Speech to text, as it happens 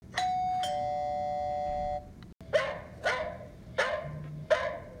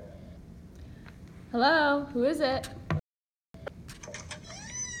Hello, who is it?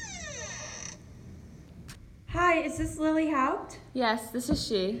 Hi, is this Lily Haupt? Yes, this is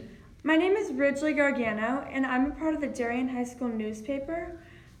she. My name is Ridgely Gargano, and I'm a part of the Darien High School newspaper.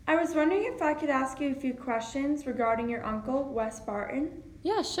 I was wondering if I could ask you a few questions regarding your uncle, Wes Barton.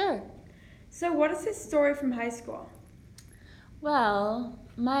 Yeah, sure. So, what is his story from high school? Well,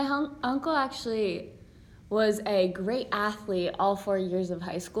 my uncle actually was a great athlete all 4 years of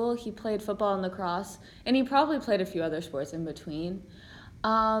high school. He played football and lacrosse, and he probably played a few other sports in between.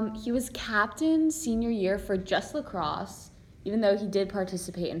 He was captain senior year for just lacrosse, even though he did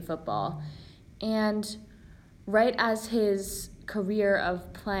participate in football. And right as his career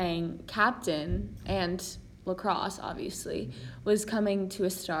of playing captain and lacrosse, obviously, was coming to a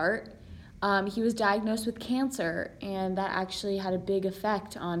start, he was diagnosed with cancer, and that actually had a big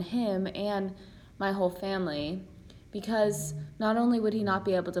effect on him and my whole family because not only would he not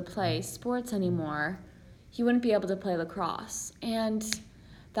be able to play sports anymore, he wouldn't be able to play lacrosse. And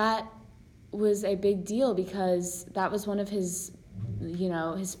that was a big deal because that was one of his,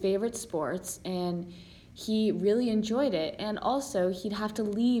 his favorite sports, and he really enjoyed it. And also, he'd have to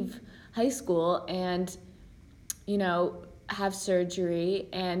leave high school and, have surgery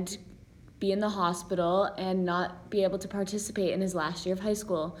and be in the hospital and not be able to participate in his last year of high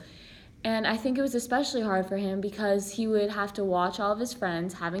school. And I think it was especially hard for him because he would have to watch all of his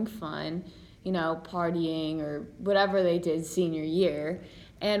friends having fun, partying or whatever they did senior year,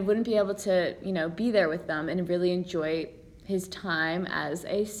 and wouldn't be able to, be there with them and really enjoy his time as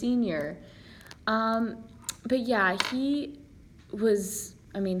a senior. But yeah, he is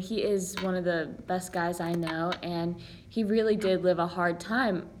one of the best guys I know, and he really did live a hard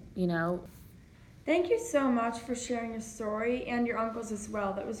time. Thank you so much for sharing your story and your uncle's as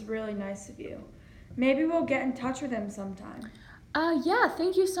well. That was really nice of you. Maybe we'll get in touch with him sometime. Yeah,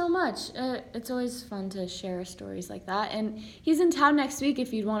 thank you so much. It's always fun to share stories like that. And he's in town next week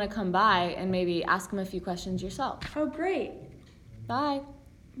if you'd want to come by and maybe ask him a few questions yourself. Oh, great. Bye.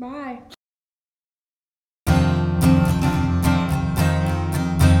 Bye.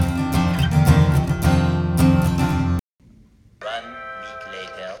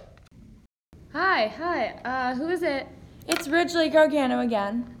 Hi. Who is it? It's Ridgely Gargano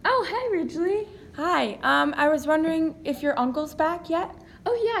again. Oh, hey, Ridgely. Hi, I was wondering if your uncle's back yet?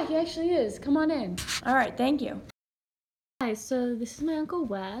 Oh, yeah, he actually is. Come on in. All right, thank you. Hi, so this is my Uncle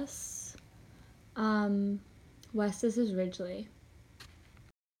Wes. Wes, this is Ridgely.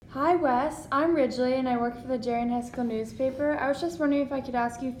 Hi, Wes. I'm Ridgely, and I work for the Darien High School newspaper. I was just wondering if I could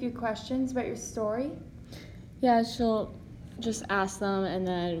ask you a few questions about your story. Yeah, she'll just ask them, and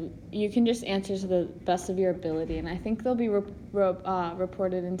then you can just answer to the best of your ability. And I think they'll be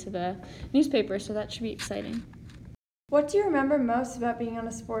reported into the newspaper, so that should be exciting. What do you remember most about being on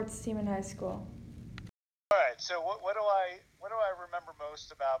a sports team in high school? All right. So what do I remember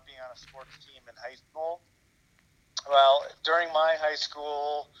most about being on a sports team in high school? Well, during my high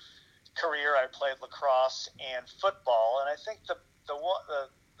school career, I played lacrosse and football, and I think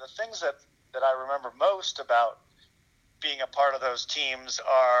the things that I remember most about being a part of those teams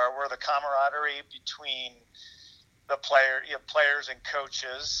were the camaraderie between the players and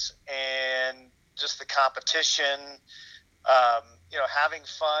coaches, and just the competition. Having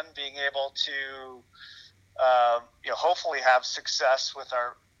fun, being able to hopefully have success with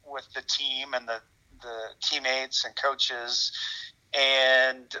the team and the teammates and coaches,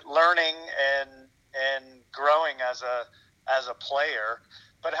 and learning and growing as a player,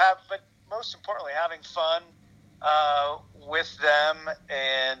 but most importantly having fun with them,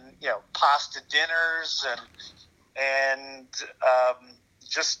 and pasta dinners and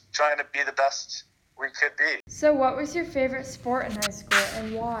just trying to be the best we could be. So, what was your favorite sport in high school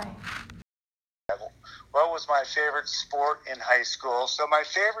and why? What was my favorite sport in high school? So my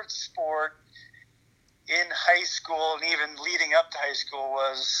favorite sport in high school, and even leading up to high school,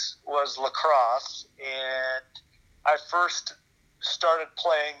 was lacrosse. And I first started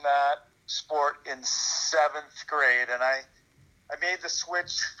playing that sport in 7th grade, and I made the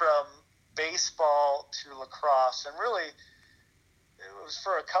switch from baseball to lacrosse, and really it was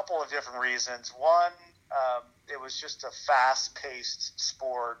for a couple of different reasons. One, it was just a fast-paced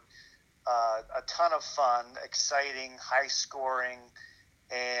sport. A ton of fun, exciting, high scoring,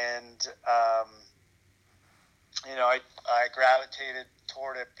 and I gravitated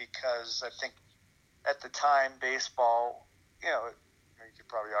toward it because I think at the time baseball, you could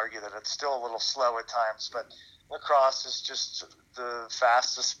probably argue that it's still a little slow at times, but lacrosse is just the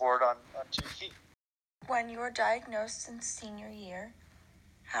fastest sport on 2 feet. When you were diagnosed in senior year,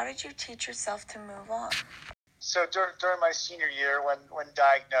 how did you teach yourself to move on? So during my senior year, when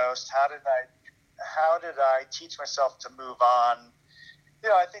diagnosed, how did how did I teach myself to move on?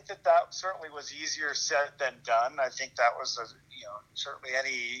 I think that certainly was easier said than done. I think that was certainly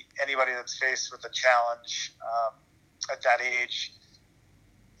anybody that's faced with a challenge at that age,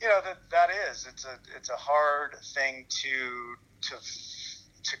 it's a hard thing to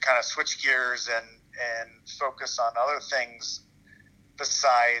kind of switch gears and focus on other things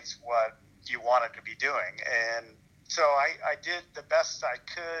besides what you wanted to be doing. And so I did the best I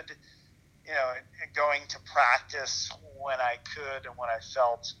could, going to practice when I could and when I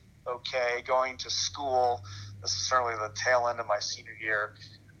felt okay, going to school. This is certainly the tail end of my senior year.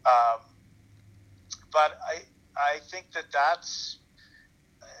 But I think that's,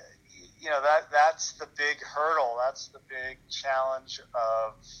 that's the big hurdle. That's the big challenge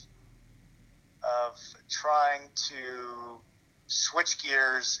of trying to switch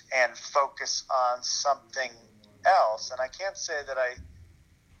gears and focus on something else. And I can't say that I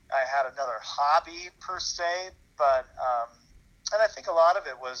had another hobby per se, but and I think a lot of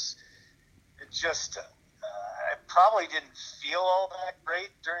it was just I probably didn't feel all that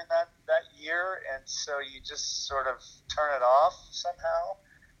great during that year, and so you just sort of turn it off somehow.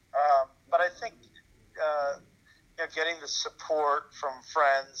 But I think getting the support from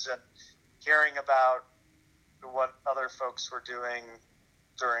friends and hearing about what other folks were doing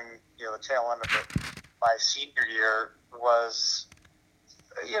during the tail end of my senior year was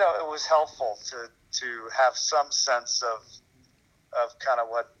it was helpful to have some sense of kind of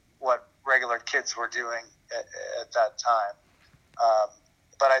what regular kids were doing at that time.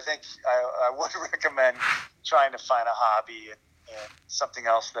 But I think I would recommend trying to find a hobby and something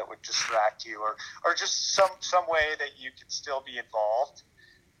else that would distract you, or just some way that you could still be involved.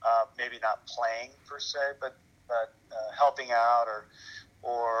 Maybe not playing per se, but helping out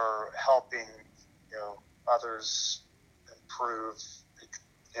or helping others improve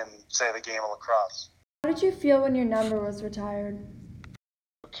in, say, the game of lacrosse. How did you feel when your number was retired?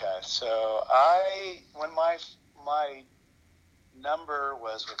 Okay, so when my number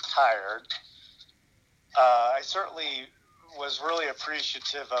was retired, I certainly was really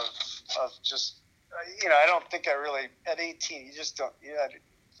appreciative of just I don't think I really at 18 you just don't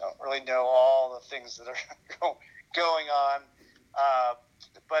really know all the things that are going on,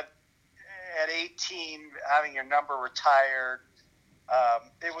 but at 18 having your number retired,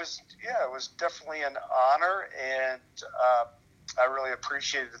 it was definitely an honor, and I really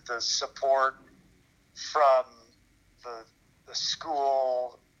appreciated the support from the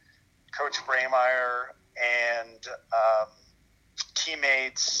school, Coach Braymeyer, and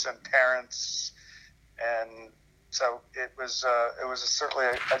teammates and parents, and so it was certainly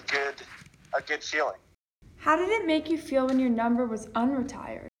a good feeling. How did it make you feel when your number was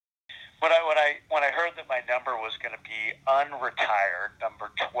unretired? When I heard that my number was going to be unretired, number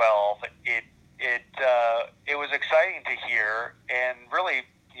 12, it was exciting to hear, and really,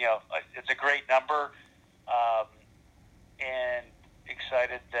 it's a great number, and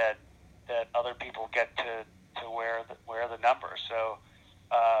excited that other people get to wear the number. So,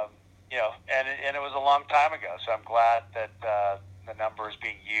 and it was a long time ago. So I'm glad that the number is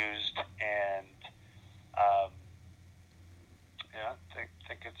being used, and I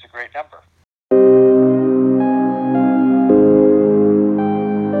think it's a great number.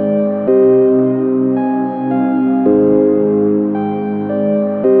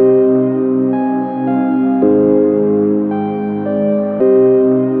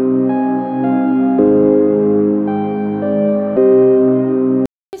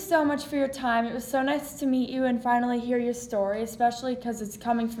 So much for your time. It was so nice to meet you and finally hear your story, especially because it's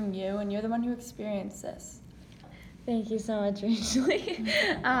coming from you and you're the one who experienced this. Thank you so much, Rachel.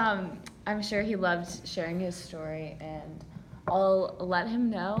 I'm sure he loved sharing his story, and I'll let him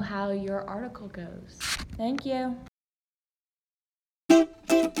know how your article goes. Thank you.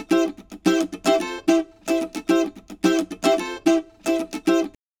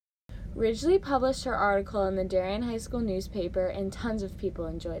 Ridgely published her article in the Darien High School newspaper, and tons of people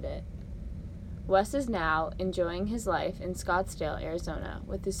enjoyed it. Wes is now enjoying his life in Scottsdale, Arizona,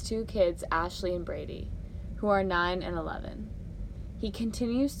 with his two kids, Ashley and Brady, who are 9 and 11. He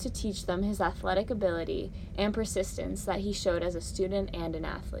continues to teach them his athletic ability and persistence that he showed as a student and an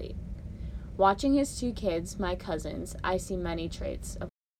athlete. Watching his two kids, my cousins, I see many traits of